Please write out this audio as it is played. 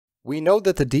We know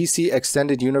that the DC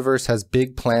Extended Universe has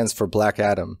big plans for Black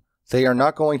Adam. They are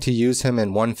not going to use him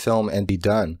in one film and be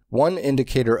done. One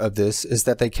indicator of this is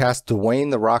that they cast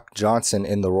Dwayne "The Rock" Johnson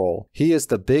in the role. He is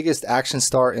the biggest action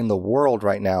star in the world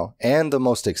right now, and the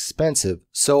most expensive,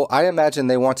 so I imagine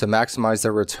they want to maximize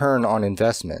their return on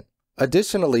investment.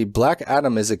 Additionally, Black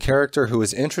Adam is a character who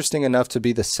is interesting enough to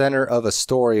be the center of a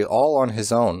story all on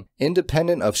his own,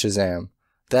 independent of SHAZAM.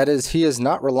 That is, he is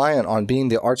not reliant on being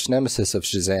the arch nemesis of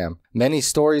SHAZAM. Many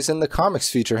stories in the comics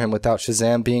feature him without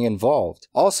SHAZAM being involved.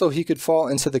 Also, he could fall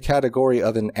into the category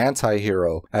of an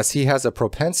anti-hero, as he has a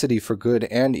propensity for good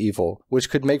and evil, which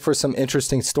could make for some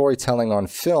interesting storytelling on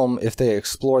film if they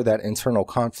explore that internal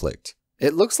conflict.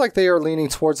 It looks like they are leaning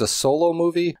towards a solo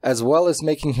movie, as well as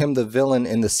making him the villain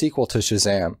in the sequel to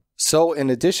SHAZAM. So, in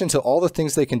addition to all the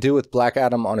things they can do with Black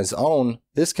Adam on his own,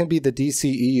 this can be the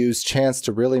DCEU's chance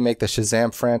to really make the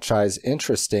SHAZAM franchise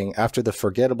interesting after the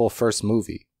forgettable first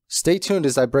movie. Stay tuned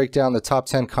as I break down the top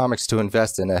 10 comics to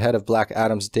invest in ahead of Black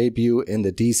Adam's debut in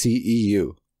the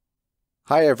DCEU.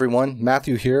 Hi everyone,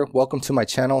 Matthew here. Welcome to my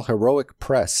channel Heroic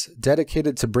Press,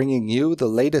 dedicated to bringing you the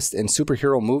latest in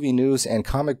superhero movie news and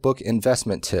comic book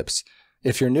investment tips.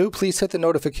 If you're new, please hit the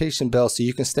notification bell so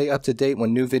you can stay up to date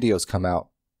when new videos come out.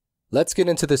 Let's get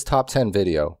into this top 10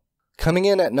 video. Coming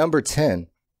in at number 10,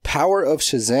 Power of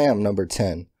SHAZAM number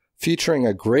 10, featuring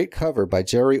a great cover by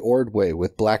Jerry Ordway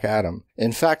with Black Adam.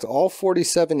 In fact, all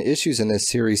 47 issues in this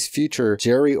series feature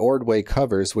Jerry Ordway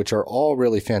covers, which are all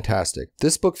really fantastic.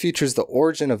 This book features the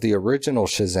origin of the original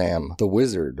SHAZAM, the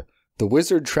Wizard. The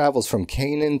Wizard travels from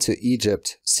Canaan to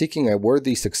Egypt, seeking a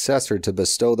worthy successor to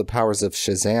bestow the powers of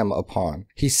SHAZAM upon.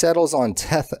 He settles on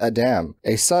Teth Adam,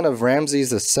 a son of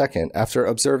Ramses II, after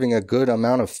observing a good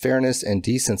amount of fairness and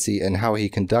decency in how he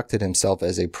conducted himself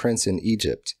as a prince in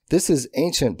Egypt. This is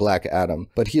ancient Black Adam,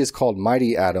 but he is called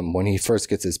Mighty Adam when he first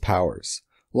gets his powers.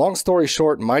 Long story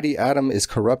short, Mighty Adam is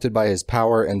corrupted by his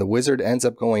power, and the Wizard ends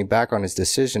up going back on his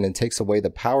decision and takes away the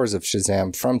powers of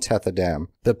SHAZAM from Teth Adam.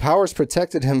 The powers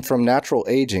protected him from natural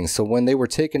aging, so when they were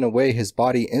taken away, his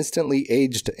body instantly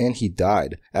aged and he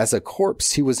died. As a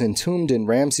corpse, he was entombed in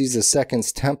Ramses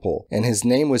II's temple, and his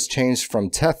name was changed from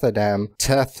Teth Adam,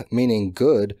 Teth meaning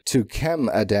good, to Kem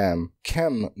Adam,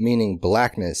 Kem meaning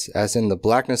blackness, as in the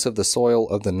blackness of the soil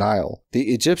of the Nile.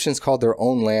 The Egyptians called their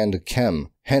own land Kem,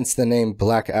 hence the name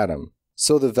Black Adam.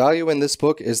 So the value in this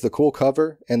book is the cool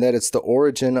cover, and that it's the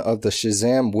origin of the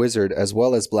SHAZAM Wizard as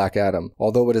well as Black Adam,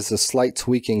 although it is a slight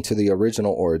tweaking to the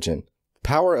original origin.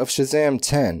 Power of SHAZAM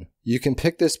 10. You can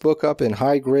pick this book up in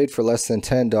high grade for less than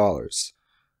 $10.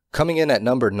 Coming in at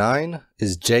number 9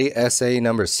 is JSA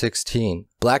number 16.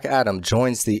 Black Adam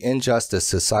joins the Injustice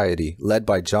Society, led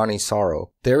by Johnny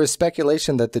Sorrow. There is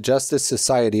speculation that the Justice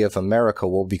Society of America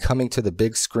will be coming to the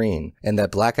big screen, and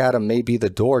that Black Adam may be the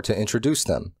door to introduce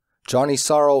them. Johnny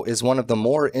Sorrow is one of the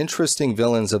more interesting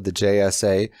villains of the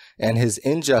JSA, and his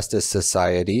Injustice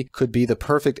Society could be the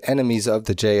perfect enemies of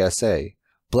the JSA.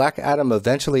 Black Adam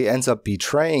eventually ends up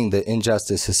betraying the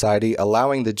Injustice Society,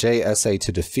 allowing the JSA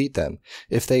to defeat them.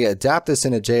 If they adapt this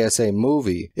in a JSA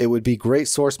movie, it would be great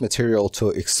source material to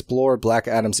explore Black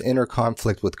Adam's inner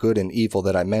conflict with good and evil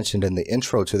that I mentioned in the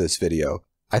intro to this video.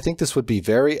 I think this would be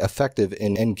very effective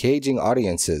in engaging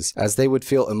audiences, as they would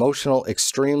feel emotional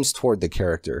extremes toward the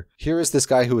character. Here is this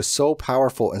guy who is so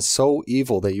powerful and so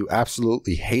evil that you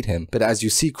absolutely hate him, but as you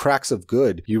see cracks of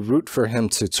good, you root for him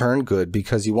to turn good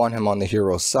because you want him on the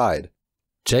hero's side.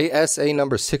 JSA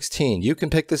number 16. You can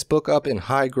pick this book up in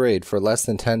high grade for less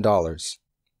than $10.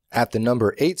 At the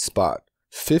number 8 spot,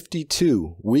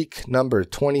 52, week number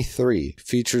 23,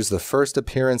 features the first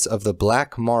appearance of the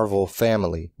Black Marvel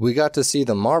family. We got to see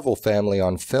the Marvel family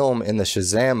on film in the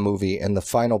SHAZAM movie in the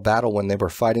final battle when they were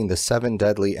fighting the 7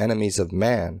 deadly enemies of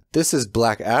man. This is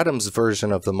Black Adam's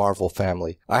version of the Marvel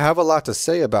family. I have a lot to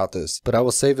say about this, but I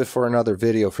will save it for another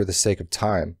video for the sake of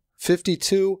time.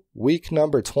 52, week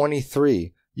number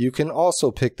 23. You can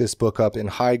also pick this book up in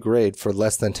high grade for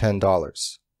less than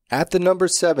 $10. At the number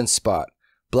 7 spot,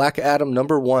 Black Adam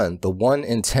number 1, the 1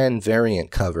 in 10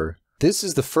 variant cover. This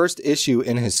is the first issue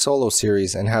in his solo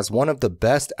series and has one of the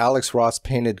best Alex Ross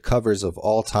painted covers of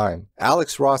all time.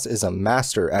 Alex Ross is a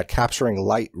master at capturing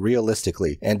light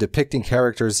realistically and depicting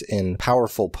characters in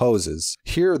powerful poses.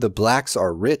 Here the blacks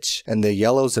are rich and the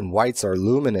yellows and whites are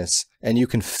luminous, and you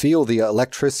can feel the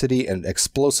electricity and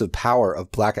explosive power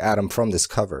of Black Adam from this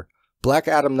cover. Black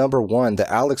Adam #1,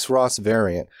 the Alex Ross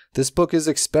variant. This book is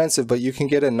expensive, but you can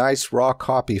get a nice raw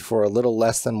copy for a little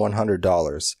less than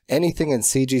 $100. Anything in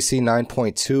CGC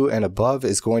 9.2 and above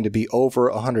is going to be over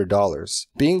 $100.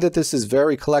 Being that this is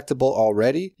very collectible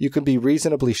already, you can be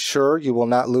reasonably sure you will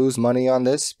not lose money on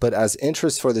this, but as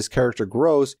interest for this character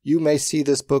grows, you may see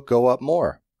this book go up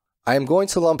more. I am going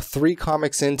to lump 3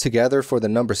 comics in together for the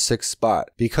 #6 spot.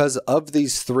 Because of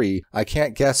these 3, I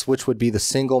can't guess which would be the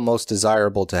single most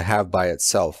desirable to have by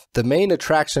itself. The main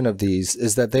attraction of these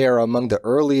is that they are among the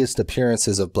earliest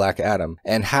appearances of Black Adam,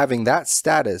 and having that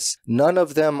status, none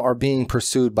of them are being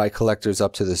pursued by collectors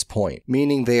up to this point,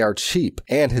 meaning they are cheap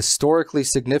and historically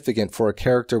significant for a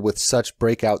character with such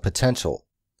breakout potential.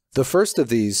 The first of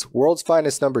these, World's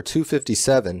Finest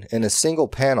 #257, in a single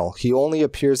panel, he only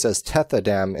appears as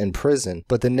Tethadam in prison,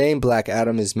 but the name Black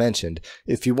Adam is mentioned.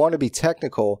 If you want to be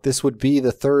technical, this would be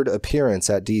the 3rd appearance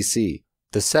at DC.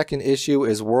 The second issue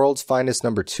is World's Finest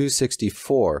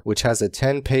 #264, which has a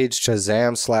 10-page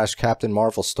SHAZAM/Captain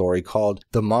Marvel story called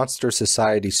The Monster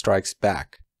Society Strikes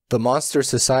Back. The Monster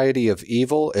Society of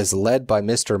Evil is led by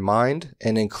Mr. Mind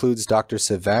and includes Dr.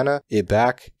 Savannah,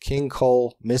 Ibak, King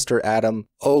Cole, Mr. Adam,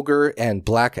 Ogre, and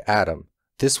Black Adam.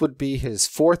 This would be his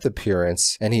 4th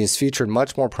appearance, and he is featured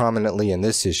much more prominently in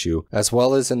this issue, as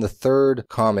well as in the 3rd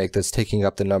comic that's taking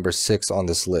up the #6 on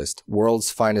this list, World's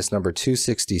Finest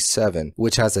 #267,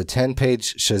 which has a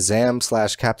 10-page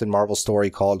SHAZAM/Captain Marvel story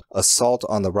called Assault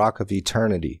on the Rock of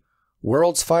Eternity.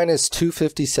 World's Finest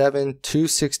 257,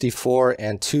 264,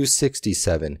 and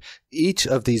 267. Each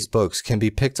of these books can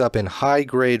be picked up in high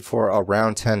grade for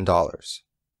around $10.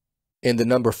 In the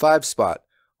 #5 spot,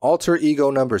 Alter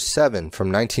Ego #7 from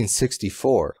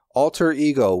 1964. Alter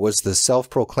Ego was the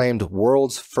self-proclaimed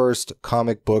world's first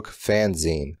comic book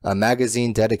fanzine, a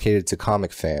magazine dedicated to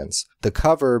comic fans. The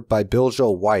cover, by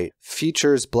Biljo White,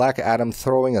 features Black Adam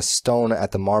throwing a stone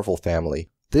at the Marvel family.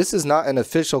 This is not an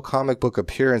official comic book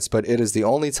appearance, but it is the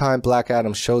only time Black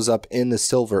Adam shows up in the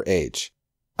Silver Age.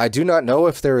 I do not know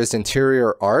if there is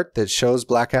interior art that shows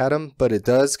Black Adam, but it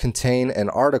does contain an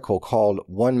article called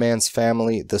One Man's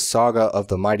Family, The Saga of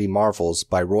the Mighty Marvels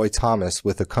by Roy Thomas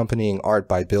with accompanying art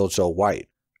by Biljo White.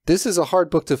 This is a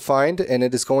hard book to find, and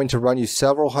it is going to run you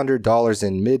several $100s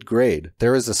in mid-grade.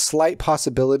 There is a slight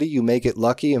possibility you may get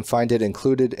lucky and find it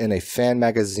included in a fan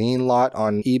magazine lot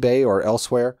on eBay or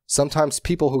elsewhere. Sometimes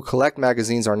people who collect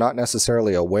magazines are not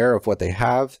necessarily aware of what they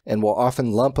have, and will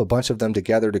often lump a bunch of them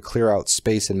together to clear out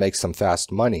space and make some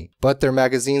fast money. But their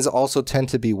magazines also tend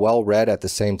to be well read at the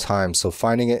same time, so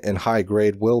finding it in high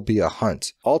grade will be a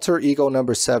hunt. Alter Ego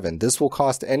 #7. This will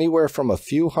cost anywhere from a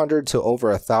few hundred to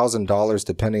over $1,000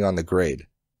 depending on the grade.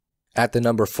 At the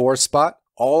 #4 spot,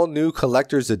 all new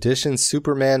collector's edition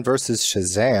Superman vs.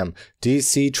 Shazam,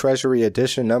 DC Treasury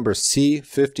Edition number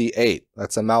C58.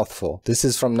 That's a mouthful. This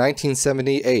is from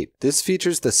 1978. This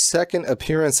features the 2nd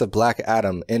appearance of Black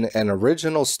Adam in an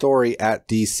original story at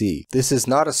DC. This is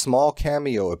not a small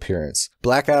cameo appearance.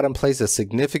 Black Adam plays a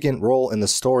significant role in the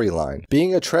storyline.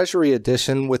 Being a Treasury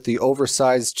Edition with the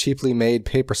oversized, cheaply made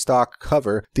paper stock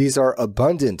cover, these are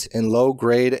abundant in low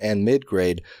grade and mid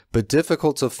grade, but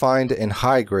difficult to find in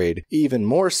high grade, even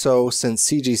more so since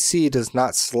CGC does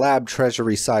not slab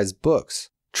Treasury-sized books.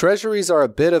 Treasuries are a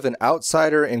bit of an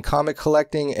outsider in comic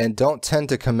collecting and don't tend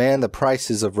to command the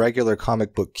prices of regular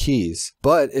comic book keys.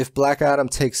 But if Black Adam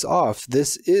takes off,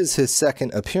 this is his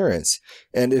 2nd appearance.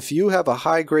 And if you have a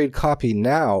high-grade copy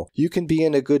now, you can be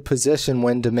in a good position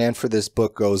when demand for this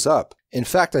book goes up. In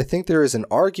fact, I think there is an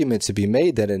argument to be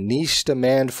made that a niche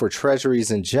demand for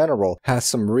treasuries in general has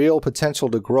some real potential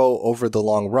to grow over the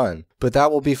long run, but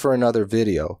that will be for another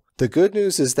video. The good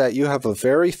news is that you have a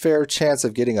very fair chance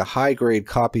of getting a high-grade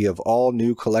copy of all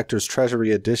new Collector's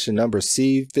Treasury Edition number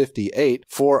C58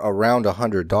 for around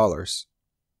 $100.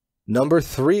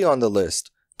 #3 on the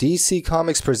list, DC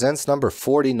Comics presents number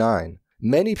 49.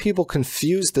 Many people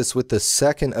confuse this with the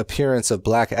 2nd appearance of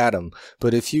Black Adam,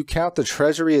 but if you count the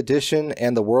Treasury Edition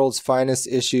and the World's Finest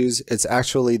issues, it's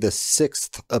actually the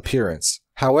 6th appearance.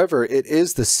 However, it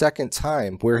is the 2nd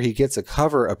time where he gets a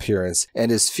cover appearance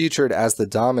and is featured as the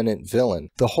dominant villain.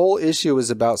 The whole issue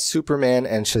is about Superman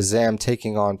and Shazam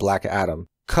taking on Black Adam.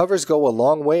 Covers go a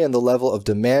long way in the level of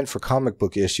demand for comic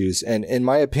book issues, and in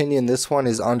my opinion this one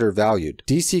is undervalued.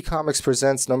 DC Comics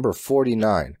presents number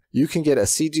 49. You can get a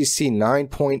CGC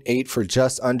 9.8 for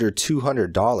just under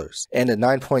 $200, and a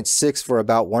 9.6 for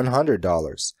about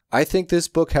 $100. I think this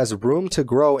book has room to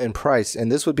grow in price,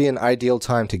 and this would be an ideal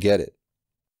time to get it.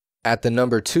 At the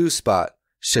 #2 spot,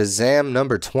 Shazam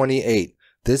number 28.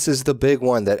 This is the big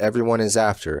one that everyone is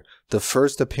after, the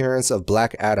first appearance of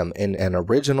Black Adam in an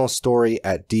original story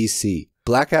at DC.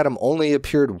 Black Adam only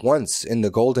appeared once in the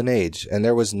Golden Age, and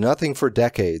there was nothing for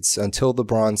decades until the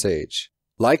Bronze Age.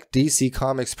 Like DC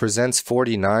Comics Presents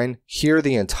 49, here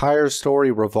the entire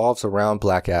story revolves around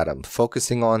Black Adam,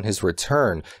 focusing on his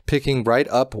return, picking right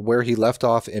up where he left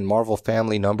off in Marvel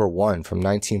Family number 1 from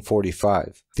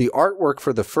 1945. The artwork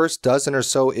for the first dozen or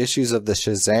so issues of the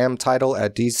SHAZAM title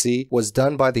at DC was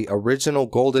done by the original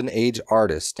Golden Age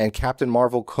artist and Captain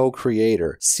Marvel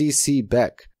co-creator, C.C.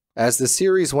 Beck. As the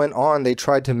series went on, they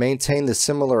tried to maintain the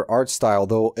similar art style,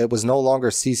 though it was no longer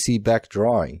C.C. Beck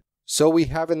drawing. So we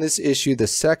have in this issue the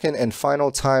second and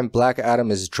final time Black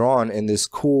Adam is drawn in this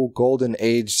cool Golden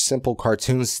Age simple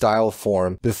cartoon style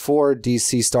form before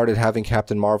DC started having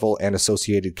Captain Marvel and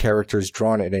associated characters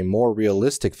drawn in a more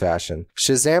realistic fashion.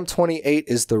 SHAZAM 28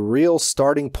 is the real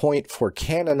starting point for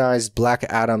canonized Black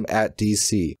Adam at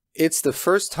DC. It's the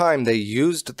first time they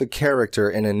used the character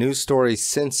in a new story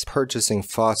since purchasing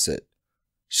Fawcett.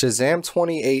 SHAZAM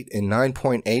 28 in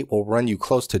 9.8 will run you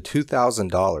close to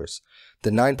 $2,000. The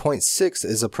 9.6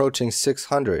 is approaching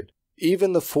 $600.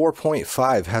 Even the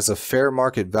 4.5 has a fair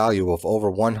market value of over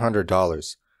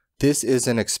 $100. This is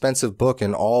an expensive book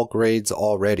in all grades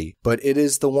already, but it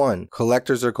is the one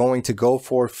collectors are going to go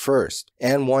for first,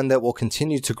 and one that will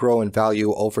continue to grow in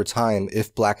value over time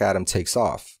if Black Adam takes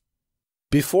off.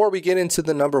 Before we get into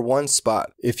the number 1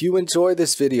 spot, if you enjoy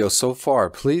this video so far,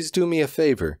 please do me a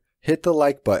favor, hit the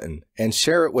like button and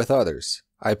share it with others.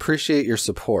 I appreciate your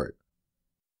support.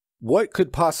 What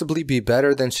could possibly be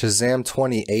better than SHAZAM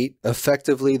 28,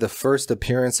 effectively the first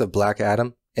appearance of Black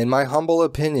Adam? In my humble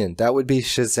opinion, that would be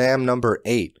SHAZAM number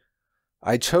 8.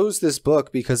 I chose this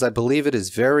book because I believe it is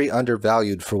very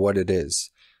undervalued for what it is.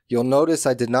 You'll notice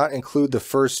I did not include the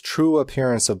first true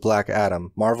appearance of Black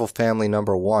Adam, Marvel Family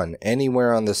number 1,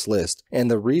 anywhere on this list, and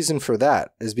the reason for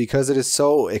that is because it is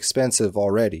so expensive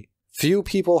already. Few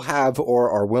people have or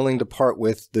are willing to part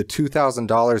with the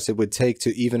 $2,000 it would take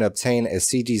to even obtain a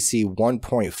CGC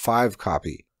 1.5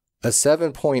 copy. A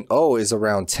 7.0 is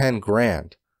around 10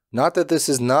 grand. Not that this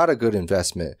is not a good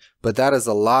investment, but that is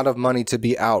a lot of money to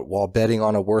be out while betting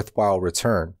on a worthwhile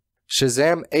return.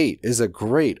 SHAZAM 8 is a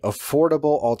great,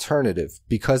 affordable alternative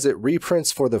because it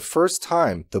reprints for the first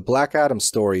time the Black Adam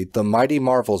story The Mighty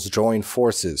Marvels Join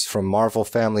Forces from Marvel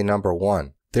Family number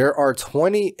 1. There are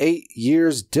 28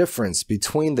 years difference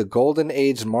between the Golden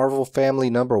Age Marvel Family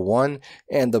number 1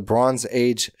 and the Bronze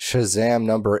Age SHAZAM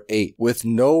number 8, with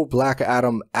no Black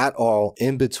Adam at all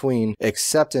in between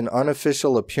except an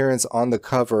unofficial appearance on the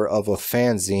cover of a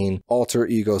fanzine, Alter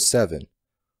Ego 7.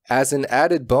 As an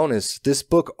added bonus, this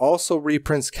book also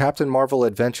reprints Captain Marvel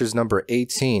Adventures number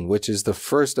 18, which is the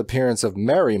first appearance of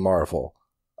Mary Marvel.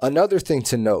 Another thing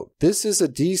to note, this is a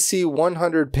DC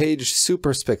 100-page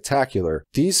super spectacular.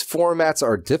 These formats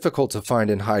are difficult to find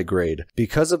in high grade.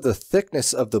 Because of the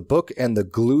thickness of the book and the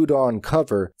glued-on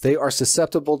cover, they are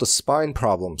susceptible to spine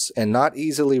problems and not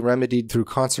easily remedied through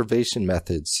conservation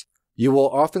methods. You will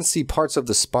often see parts of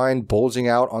the spine bulging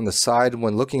out on the side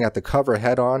when looking at the cover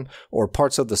head-on, or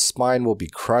parts of the spine will be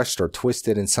crushed or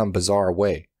twisted in some bizarre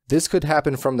way. This could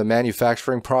happen from the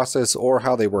manufacturing process or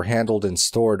how they were handled and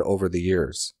stored over the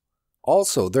years.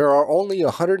 Also, there are only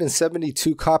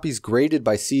 172 copies graded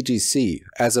by CGC,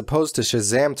 as opposed to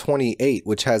SHAZAM 28,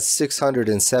 which has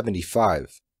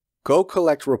 675. Go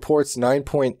Collect reports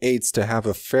 9.8s to have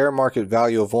a fair market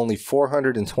value of only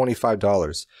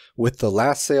 $425, with the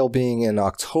last sale being in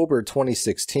October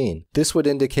 2016. This would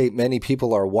indicate many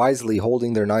people are wisely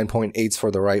holding their 9.8s for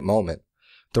the right moment.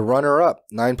 The runner-up,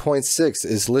 9.6,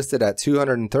 is listed at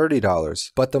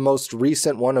 $230, but the most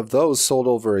recent one of those sold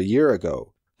over a year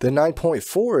ago. The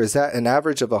 9.4 is at an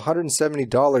average of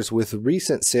 $170 with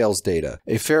recent sales data,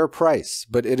 a fair price,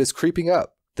 but it is creeping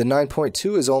up. The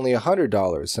 9.2 is only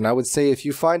 $100, and I would say if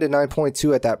you find a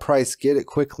 9.2 at that price, get it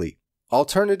quickly.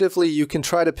 Alternatively, you can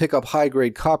try to pick up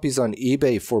high-grade copies on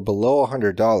eBay for below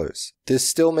 $100. This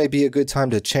still may be a good time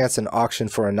to chance an auction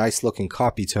for a nice-looking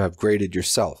copy to have graded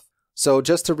yourself. So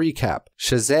just to recap,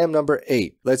 SHAZAM number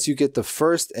 8 lets you get the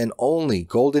first and only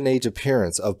Golden Age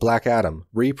appearance of Black Adam,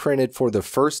 reprinted for the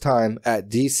first time at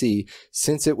DC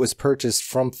since it was purchased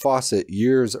from Fawcett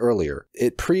years earlier.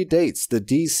 It predates the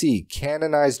DC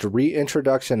canonized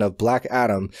reintroduction of Black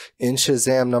Adam in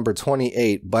SHAZAM number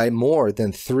 28 by more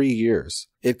than 3 years.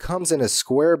 It comes in a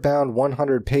square-bound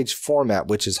 100-page format,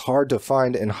 which is hard to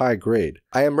find in high grade.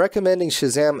 I am recommending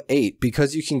SHAZAM 8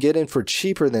 because you can get in for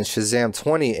cheaper than SHAZAM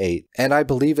 28, and I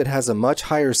believe it has a much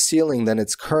higher ceiling than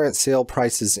its current sale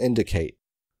prices indicate.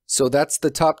 So that's the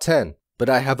top 10, but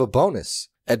I have a bonus.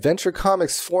 Adventure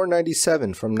Comics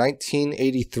 497 from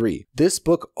 1983. This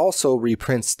book also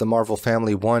reprints the Marvel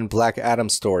Family 1 Black Adam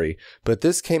story, but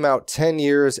this came out 10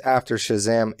 years after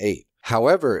SHAZAM 8.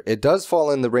 However, it does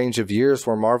fall in the range of years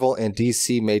where Marvel and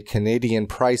DC made Canadian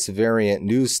price variant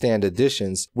newsstand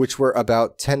editions, which were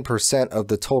about 10% of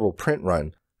the total print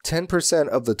run. 10%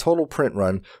 of the total print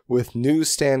run with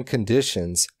newsstand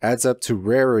conditions adds up to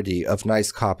rarity of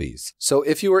nice copies. So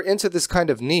if you are into this kind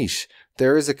of niche,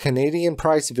 there is a Canadian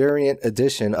price variant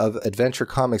edition of Adventure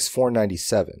Comics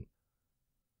 497.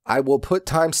 I will put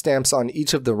timestamps on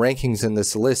each of the rankings in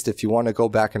this list if you want to go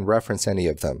back and reference any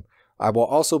of them. I will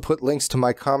also put links to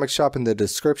my comic shop in the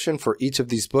description for each of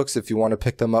these books if you want to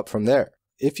pick them up from there.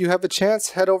 If you have a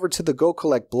chance, head over to the Go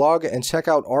Collect blog and check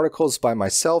out articles by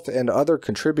myself and other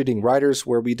contributing writers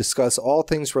where we discuss all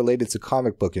things related to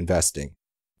comic book investing.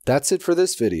 That's it for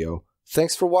this video.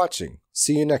 Thanks for watching.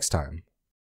 See you next time.